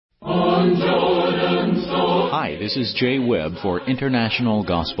Hi, this is Jay Webb for International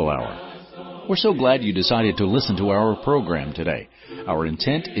Gospel Hour. We're so glad you decided to listen to our program today. Our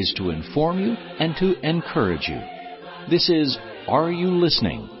intent is to inform you and to encourage you. This is Are You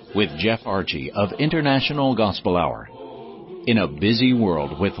Listening? With Jeff Archie of International Gospel Hour. In a busy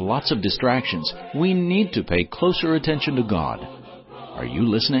world with lots of distractions, we need to pay closer attention to God. Are you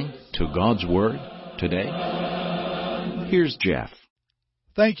listening to God's Word today? Here's Jeff.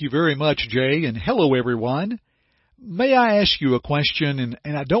 Thank you very much, Jay, and hello, everyone. May I ask you a question,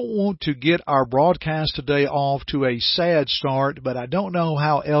 and I don't want to get our broadcast today off to a sad start, but I don't know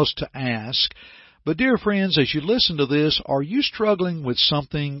how else to ask. But dear friends, as you listen to this, are you struggling with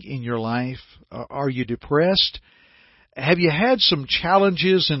something in your life? Are you depressed? Have you had some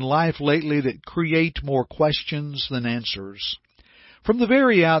challenges in life lately that create more questions than answers? From the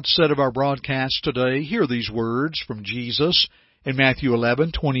very outset of our broadcast today, hear these words from Jesus in Matthew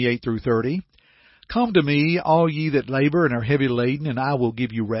 11:28 through 30. Come to me, all ye that labor and are heavy laden, and I will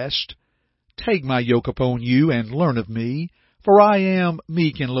give you rest. Take my yoke upon you and learn of me, for I am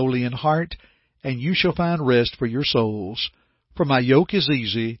meek and lowly in heart, and you shall find rest for your souls. For my yoke is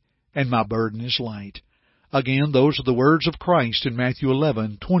easy, and my burden is light. Again, those are the words of Christ in Matthew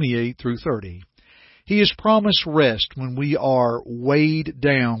 11:28 through 30. He has promised rest when we are weighed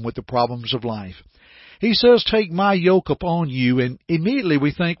down with the problems of life. He says, take my yoke upon you, and immediately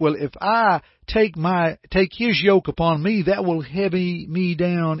we think, well, if I take His yoke upon me, that will heavy me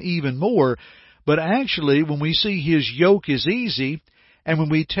down even more. But actually, when we see His yoke is easy, and when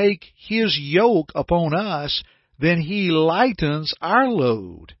we take His yoke upon us, then He lightens our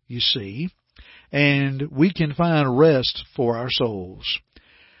load, you see, and we can find rest for our souls.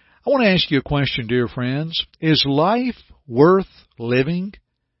 I want to ask you a question, dear friends. Is life worth living?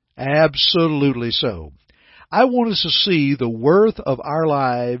 Absolutely so. I want us to see the worth of our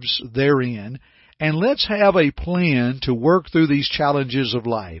lives therein, and let's have a plan to work through these challenges of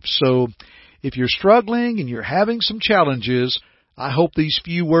life. So, if you're struggling and you're having some challenges, I hope these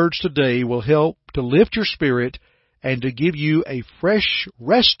few words today will help to lift your spirit and to give you a fresh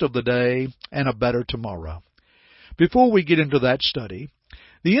rest of the day and a better tomorrow. Before we get into that study,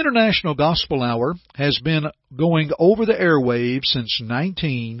 the International Gospel Hour has been going over the airwaves since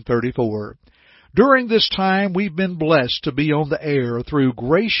 1934. During this time, we've been blessed to be on the air through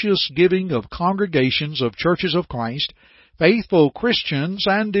gracious giving of congregations of Churches of Christ, faithful Christians,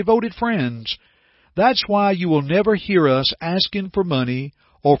 and devoted friends. That's why you will never hear us asking for money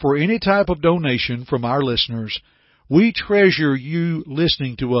or for any type of donation from our listeners. We treasure you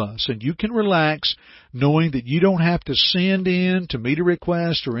listening to us, and you can relax knowing that you don't have to send in to meet a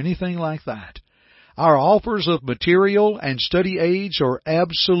request or anything like that. Our offers of material and study aids are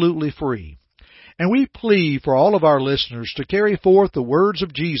absolutely free. And we plead for all of our listeners to carry forth the words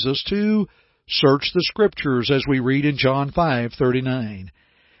of Jesus to search the Scriptures as we read in John 5:39.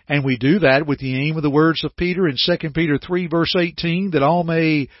 And we do that with the aim of the words of Peter in 2 Peter 3 verse 18, that all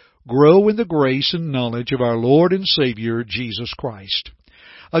may grow in the grace and knowledge of our Lord and Savior, Jesus Christ.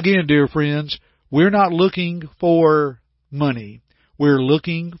 Again, dear friends, we're not looking for money. We're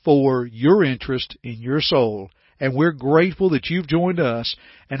looking for your interest in your soul. And we're grateful that you've joined us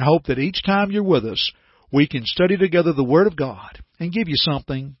and hope that each time you're with us, we can study together the Word of God and give you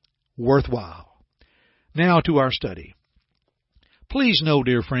something worthwhile. Now to our study. Please know,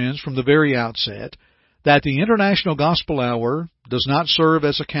 dear friends, from the very outset, that the International Gospel Hour does not serve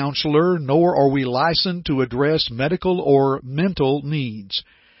as a counselor, nor are we licensed to address medical or mental needs.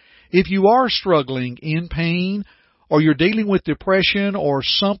 If you are struggling in pain, or you're dealing with depression or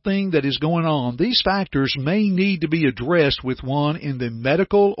something that is going on, these factors may need to be addressed with one in the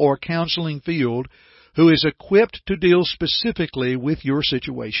medical or counseling field who is equipped to deal specifically with your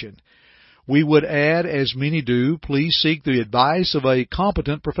situation. We would add, as many do, please seek the advice of a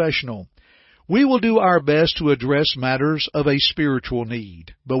competent professional. We will do our best to address matters of a spiritual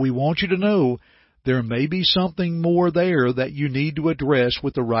need, but we want you to know there may be something more there that you need to address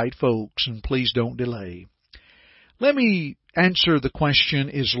with the right folks, and please don't delay. Let me answer the question,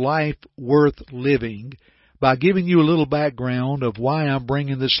 is life worth living, by giving you a little background of why I'm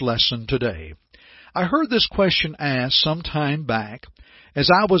bringing this lesson today. I heard this question asked some time back as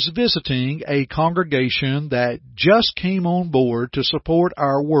I was visiting a congregation that just came on board to support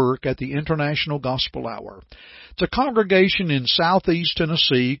our work at the International Gospel Hour. It's a congregation in southeast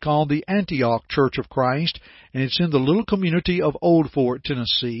Tennessee called the Antioch Church of Christ, and it's in the little community of Old Fort,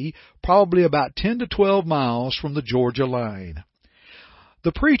 Tennessee, probably about 10 to 12 miles from the Georgia line.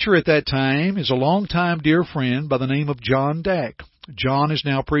 The preacher at that time is a longtime dear friend by the name of John Dack. John is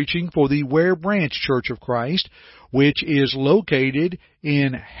now preaching for the Ware Branch Church of Christ, which is located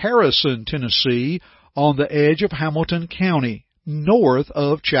in Harrison, Tennessee, on the edge of Hamilton County, north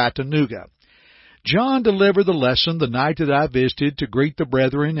of Chattanooga. John delivered the lesson the night that I visited to greet the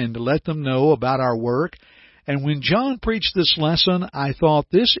brethren and to let them know about our work. And when John preached this lesson, I thought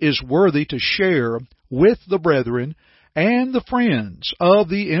this is worthy to share with the brethren and the friends of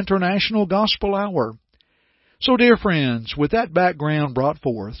the International Gospel Hour. So, dear friends, with that background brought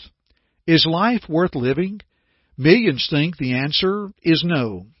forth, is life worth living? Millions think the answer is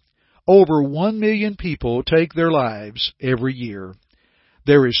no. Over 1 million people take their lives every year.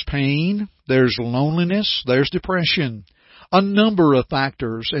 There is pain, there's loneliness, there's depression, a number of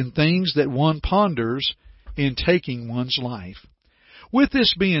factors and things that one ponders in taking one's life. With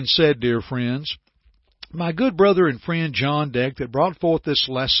this being said, dear friends, my good brother and friend John Deck that brought forth this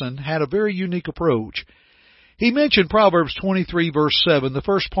lesson had a very unique approach. He mentioned Proverbs 23 verse 7, the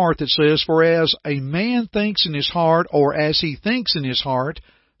first part that says, "For as a man thinks in his heart, or as he thinks in his heart,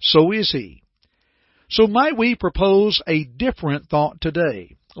 so is he." So might we propose a different thought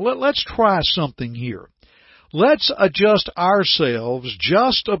today? Let's try something here. Let's adjust ourselves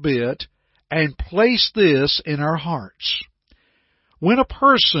just a bit and place this in our hearts. When a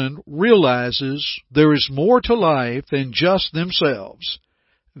person realizes there is more to life than just themselves,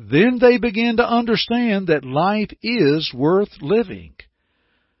 then they begin to understand that life is worth living.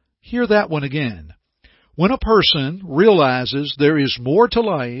 Hear that one again. When a person realizes there is more to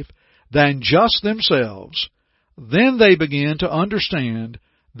life than just themselves, then they begin to understand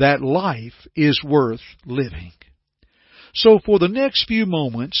that life is worth living. So for the next few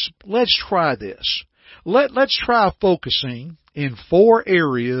moments, let's try this. Let's try focusing in 4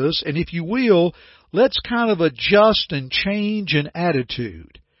 areas, and if you will, let's kind of adjust and change an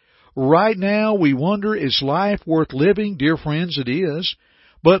attitude. Right now, we wonder, is life worth living? Dear friends, it is.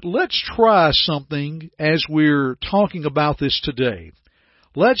 But let's try something as we're talking about this today.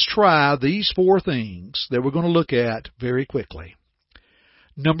 Let's try these 4 things that we're going to look at very quickly.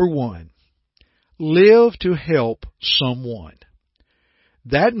 Number 1, live to help someone.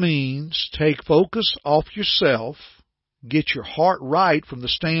 That means take focus off yourself, get your heart right from the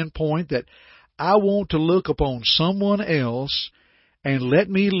standpoint that I want to look upon someone else and let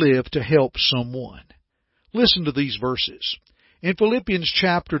me live to help someone. Listen to these verses. In Philippians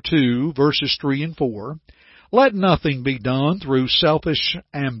chapter 2, verses 3 and 4, "Let nothing be done through selfish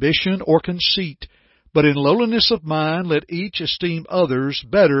ambition or conceit, but in lowliness of mind let each esteem others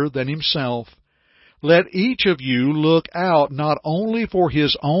better than himself. Let each of you look out not only for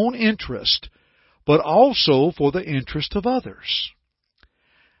his own interest, but also for the interest of others."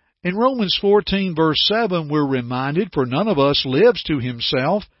 In Romans 14, verse 7, we're reminded, "For none of us lives to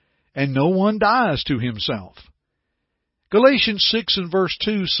himself, and no one dies to himself." Galatians 6 and verse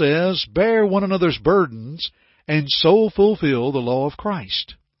 2 says, "Bear one another's burdens, and so fulfill the law of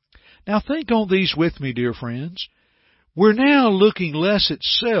Christ." Now think on these with me, dear friends. We're now looking less at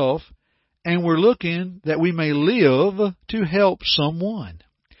self, and we're looking that we may live to help someone.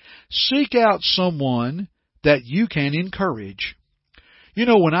 Seek out someone that you can encourage. You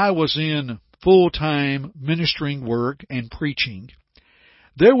know, when I was in full-time ministering work and preaching,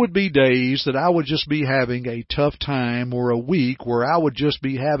 there would be days that I would just be having a tough time, or a week where I would just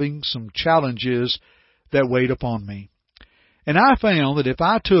be having some challenges that weighed upon me. And I found that if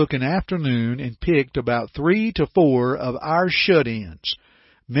I took an afternoon and picked about 3 to 4 of our shut-ins,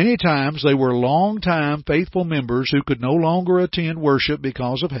 many times they were long-time faithful members who could no longer attend worship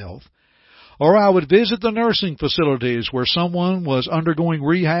because of health, or I would visit the nursing facilities where someone was undergoing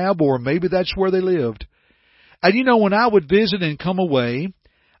rehab, or maybe that's where they lived. And you know, when I would visit and come away,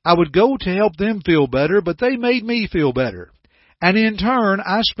 I would go to help them feel better, but they made me feel better. And in turn,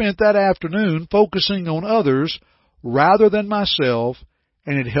 I spent that afternoon focusing on others rather than myself,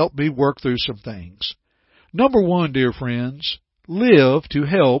 and it helped me work through some things. Number 1, dear friends, live to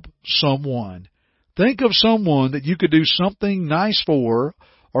help someone. Think of someone that you could do something nice for,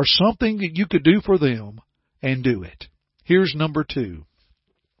 or something that you could do for them, and do it. Here's number 2.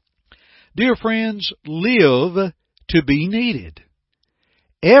 Dear friends, live to be needed.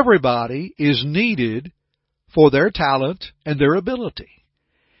 Everybody is needed for their talent and their ability.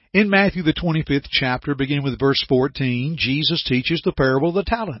 In Matthew the 25th chapter, beginning with verse 14, Jesus teaches the parable of the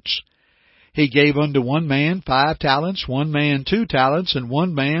talents. "He gave unto one man 5 talents, one man 2 talents, and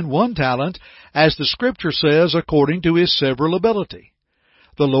one man 1 talent, as the Scripture says, according to his several ability.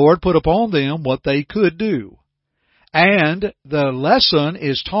 The Lord put upon them what they could do." And the lesson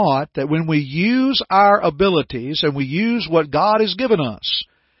is taught that when we use our abilities and we use what God has given us,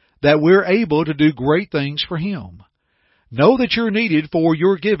 that we're able to do great things for Him. Know that you're needed for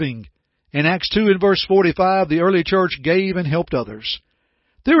your giving, In Acts 2 and verse 45, the early church gave and helped others.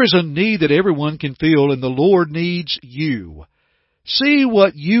 There is a need that everyone can feel, and the Lord needs you. See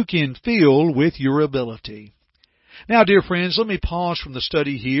what you can feel with your ability. Now, dear friends, let me pause from the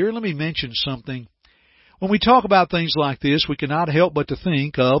study here. Let me mention something. When we talk about things like this, we cannot help but to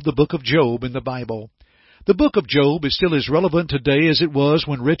think of the book of Job in the Bible. The book of Job is still as relevant today as it was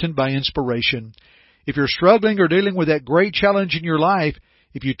when written by inspiration. If you're struggling or dealing with that great challenge in your life,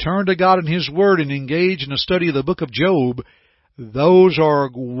 if you turn to God and His Word and engage in a study of the book of Job, those are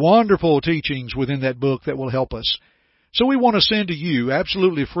wonderful teachings within that book that will help us. So we want to send to you,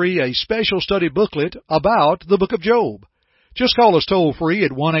 absolutely free, a special study booklet about the book of Job. Just call us toll-free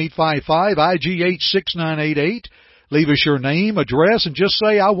at 1-855-IGH-6988. Leave us your name, address, and just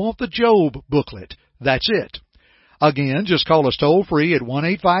say, I want the Job booklet. That's it. Again, just call us toll-free at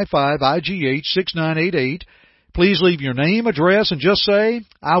 1-855-IGH-6988. Please leave your name, address, and just say,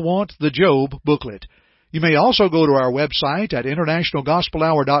 I want the Job booklet. You may also go to our website at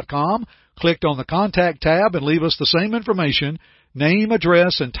internationalgospelhour.com, click on the Contact tab, and leave us the same information, name,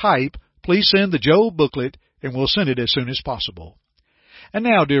 address, and type, Please send the Job booklet, and we'll send it as soon as possible. And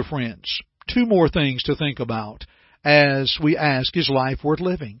now, dear friends, two more things to think about as we ask, is life worth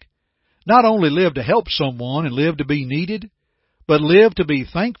living? Not only live to help someone and live to be needed, but live to be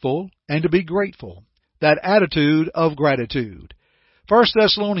thankful and to be grateful. That attitude of gratitude. 1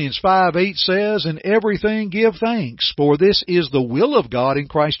 Thessalonians 5:8 says, In everything give thanks, for this is the will of God in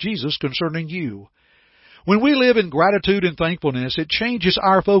Christ Jesus concerning you. When we live in gratitude and thankfulness, it changes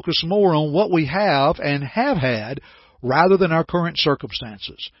our focus more on what we have and have had rather than our current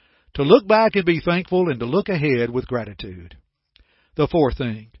circumstances. To look back and be thankful and to look ahead with gratitude. The fourth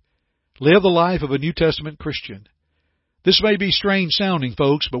thing, live the life of a New Testament Christian. This may be strange sounding,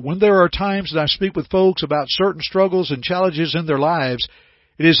 folks, but when there are times that I speak with folks about certain struggles and challenges in their lives,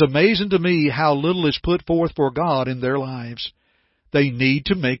 it is amazing to me how little is put forth for God in their lives. They need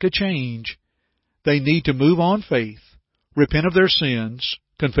to make a change. They need to move on faith, repent of their sins,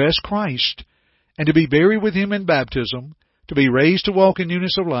 confess Christ, and to be buried with Him in baptism, to be raised to walk in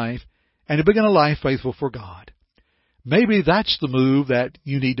newness of life, and to begin a life faithful for God. Maybe that's the move that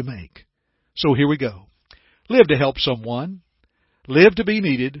you need to make. So here we go. Live to help someone, live to be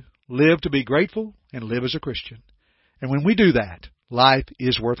needed, live to be grateful, and live as a Christian. And when we do that, life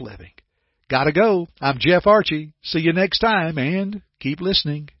is worth living. Gotta go. I'm Jeff Archie. See you next time, and keep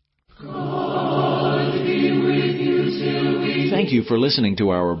listening. Thank you for listening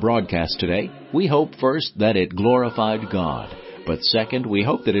to our broadcast today. We hope first that it glorified God, but second, we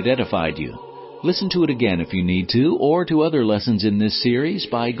hope that it edified you. Listen to it again if you need to, or to other lessons in this series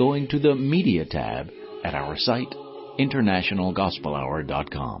by going to the Media tab at our site,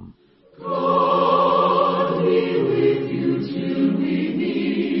 internationalgospelhour.com.